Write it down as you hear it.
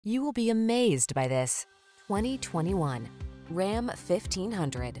You will be amazed by this 2021 Ram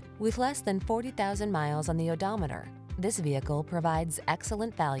 1500. With less than 40,000 miles on the odometer, this vehicle provides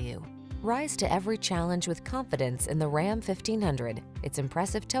excellent value. Rise to every challenge with confidence in the Ram 1500. Its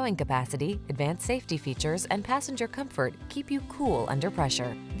impressive towing capacity, advanced safety features, and passenger comfort keep you cool under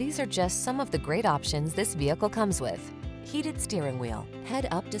pressure. These are just some of the great options this vehicle comes with: heated steering wheel,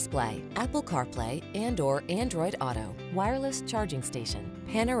 head-up display, Apple CarPlay and/or Android Auto, wireless charging station,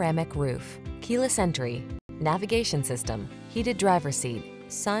 panoramic roof, keyless entry, navigation system, heated driver's seat,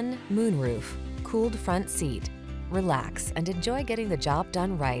 sun, moonroof, cooled front seat. Relax and enjoy getting the job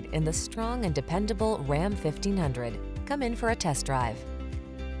done right in the strong and dependable Ram 1500. Come in for a test drive.